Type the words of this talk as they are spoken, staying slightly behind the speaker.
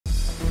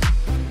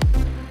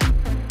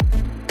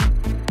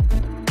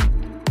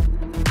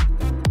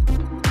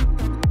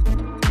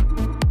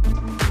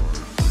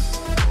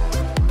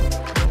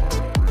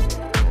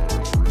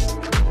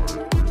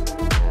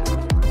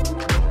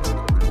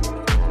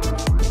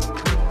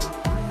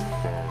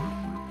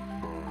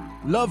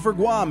Love for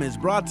Guam is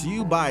brought to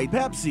you by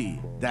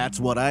Pepsi. That's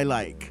what I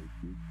like.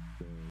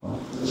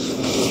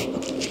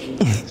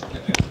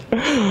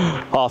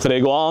 Off today,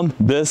 Guam.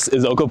 This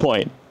is Oka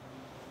Point.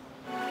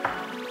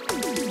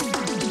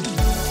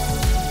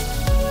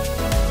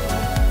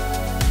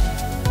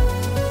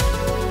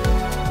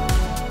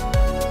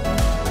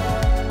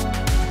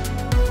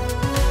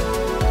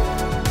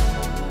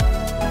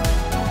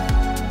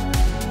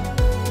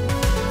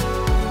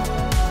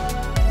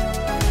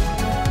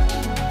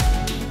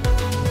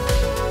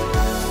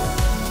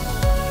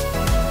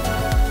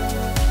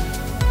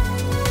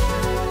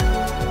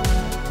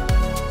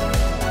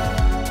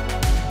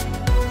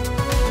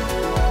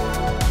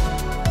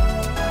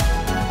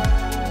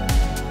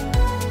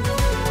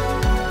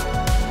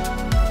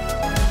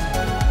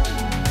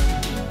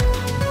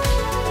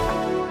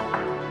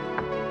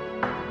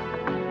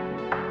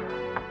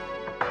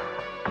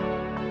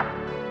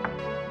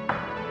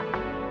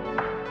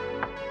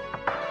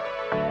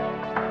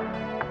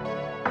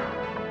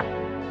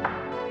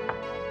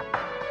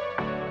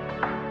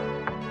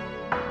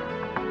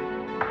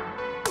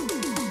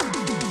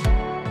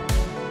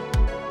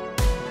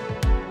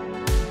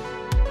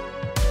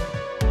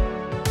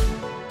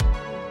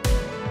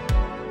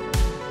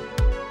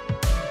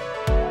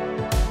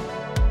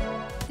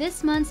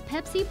 This month's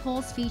Pepsi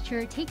Pulse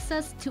feature takes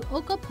us to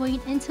Oka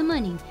Point in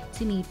Tamuning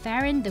to meet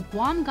Farron the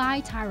Guam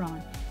guy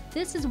Taijeron.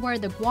 This is where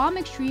the Guam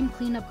Extreme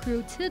cleanup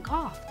crew took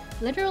off,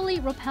 literally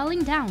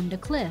rappelling down the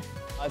cliff.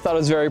 I thought it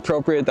was very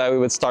appropriate that we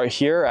would start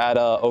here at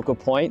Oka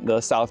Point,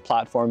 the South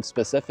Platform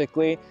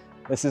specifically.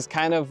 This is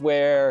kind of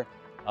where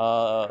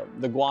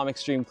the Guam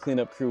Extreme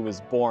cleanup crew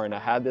was born. I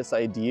had this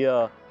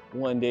idea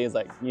one day, it's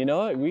like, you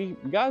know what, we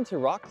got into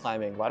rock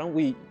climbing. Why don't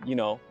we,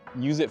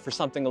 use it for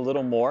something a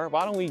little more?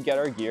 Why don't we get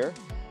our gear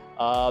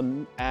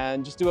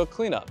and just do a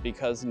cleanup,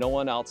 because no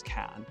one else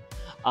can.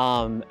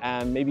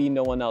 And maybe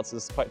no one else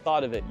has quite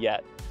thought of it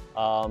yet.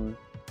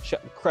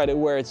 Credit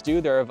where it's due,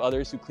 there are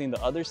others who clean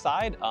the other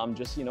side,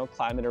 just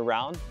climbing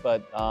around,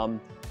 but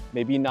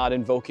maybe not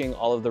invoking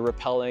all of the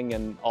rappelling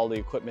and all the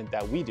equipment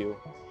that we do.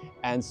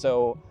 And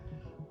so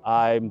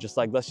I'm just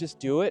like, let's just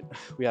do it.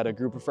 We had a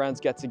group of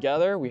friends get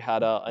together. We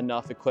had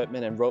enough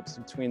equipment and ropes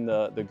between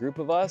the group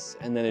of us,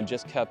 and then it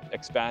just kept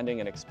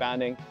expanding and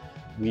expanding.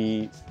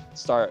 We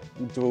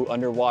do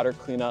underwater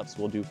cleanups.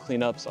 We'll do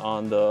cleanups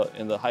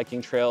in the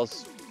hiking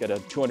trails, get a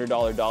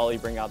 $200 dolly,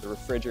 bring out the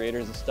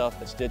refrigerators and stuff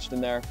that's ditched in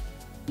there.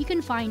 You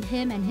can find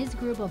him and his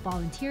group of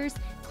volunteers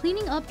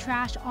cleaning up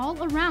trash all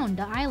around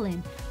the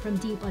island, from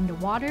deep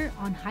underwater,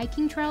 on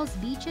hiking trails,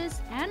 beaches,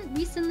 and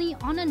recently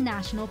on a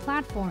national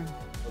platform.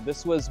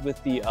 This was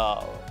with the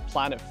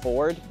Planet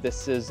Forward.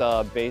 This is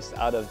based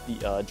out of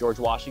the George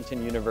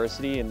Washington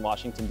University in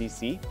Washington,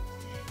 D.C.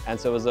 And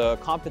so it was a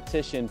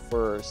competition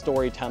for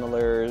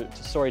storytellers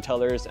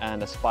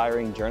and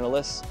aspiring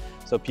journalists.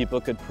 So people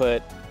could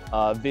put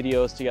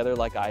videos together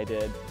like I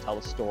did, tell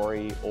a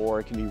story,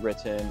 or it can be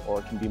written, or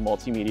it can be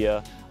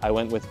multimedia. I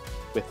went with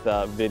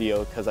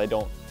video because I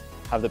don't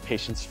have the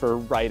patience for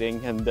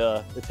writing, and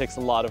it takes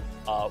a lot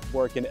of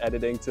work and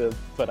editing to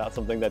put out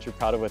something that you're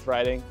proud of with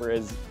writing.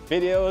 Whereas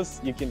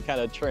videos, you can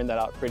kind of churn that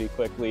out pretty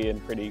quickly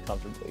and pretty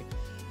comfortably.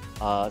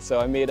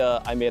 So I made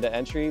an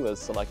entry, was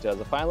selected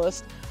as a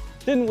finalist.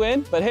 Didn't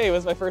win, but hey, it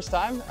was my first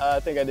time. I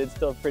think I did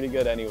still pretty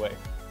good anyway.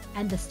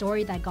 And the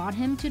story that got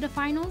him to the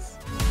finals?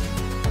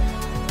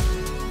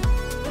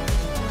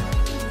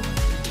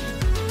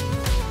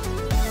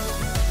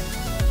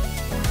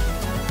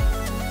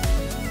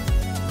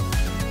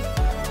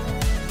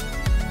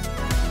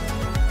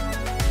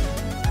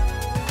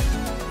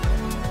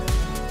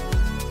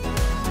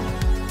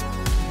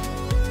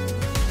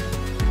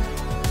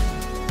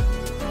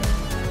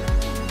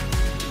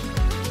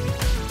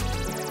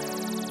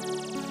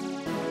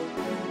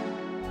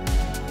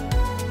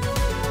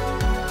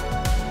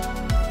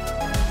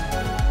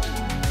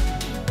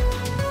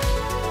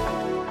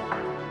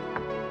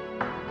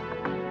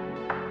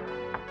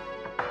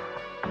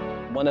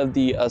 One of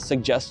the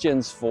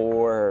suggestions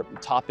for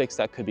topics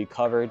that could be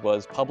covered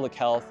was public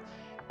health,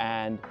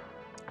 and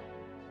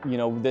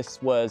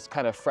this was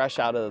kind of fresh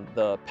out of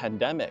the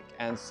pandemic.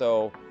 And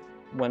so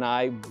when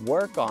I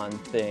work on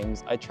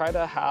things, I try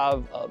to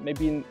have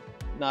maybe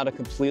not a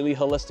completely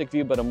holistic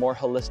view, but a more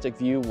holistic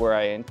view where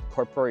I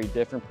incorporate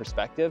different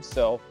perspectives.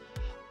 So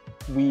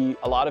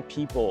a lot of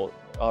people,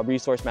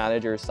 resource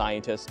managers,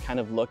 scientists,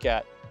 kind of look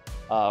at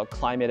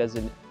climate as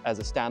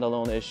a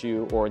standalone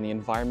issue, or in the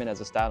environment as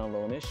a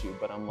standalone issue.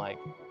 But I'm like,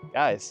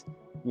 guys,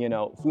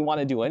 if we want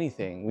to do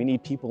anything, we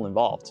need people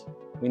involved.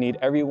 We need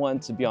everyone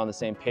to be on the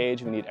same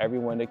page. We need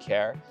everyone to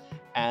care.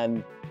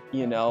 And,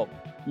 you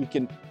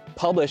can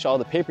publish all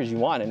the papers you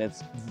want, and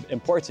it's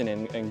important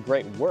and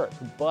great work.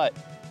 But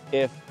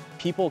if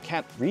people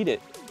can't read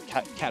it,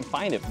 can't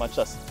find it, much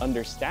less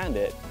understand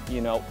it,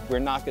 we're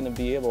not going to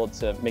be able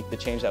to make the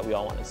change that we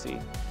all want to see.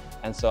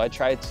 And so I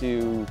try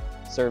to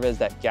serve as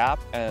that gap,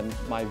 and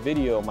my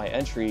video, my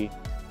entry,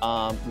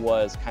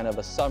 was kind of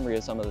a summary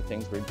of some of the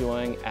things we're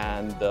doing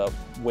and the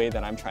way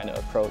that I'm trying to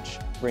approach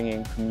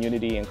bringing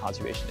community and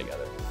conservation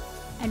together.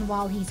 And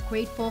while he's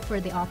grateful for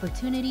the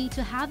opportunity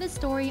to have his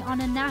story on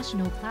a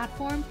national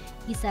platform,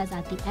 he says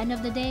at the end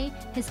of the day,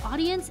 his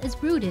audience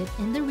is rooted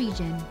in the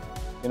region.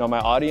 You know, my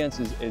audience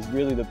is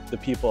really the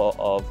people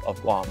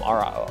of Guam,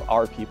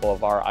 our people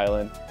of our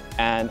island.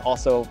 And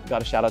also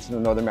got a shout out to the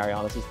Northern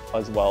Marianas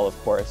as well, of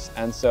course.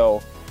 And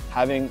so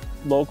having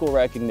local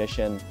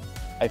recognition,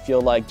 I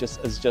feel like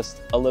is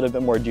just a little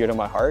bit more dear to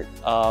my heart.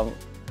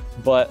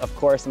 But of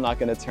course, I'm not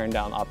going to turn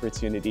down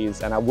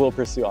opportunities, and I will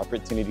pursue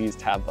opportunities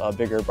to have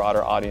bigger,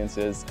 broader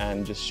audiences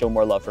and just show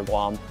more love for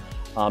Guam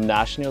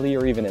nationally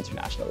or even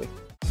internationally.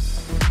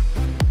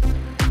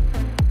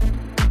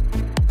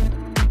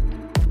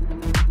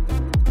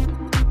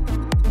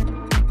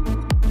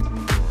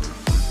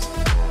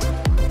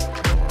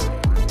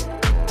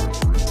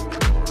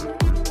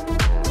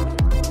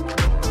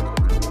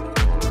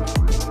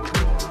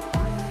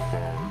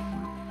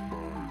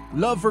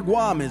 Love for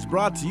Guam is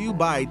brought to you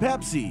by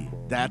Pepsi.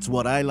 That's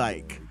what I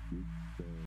like.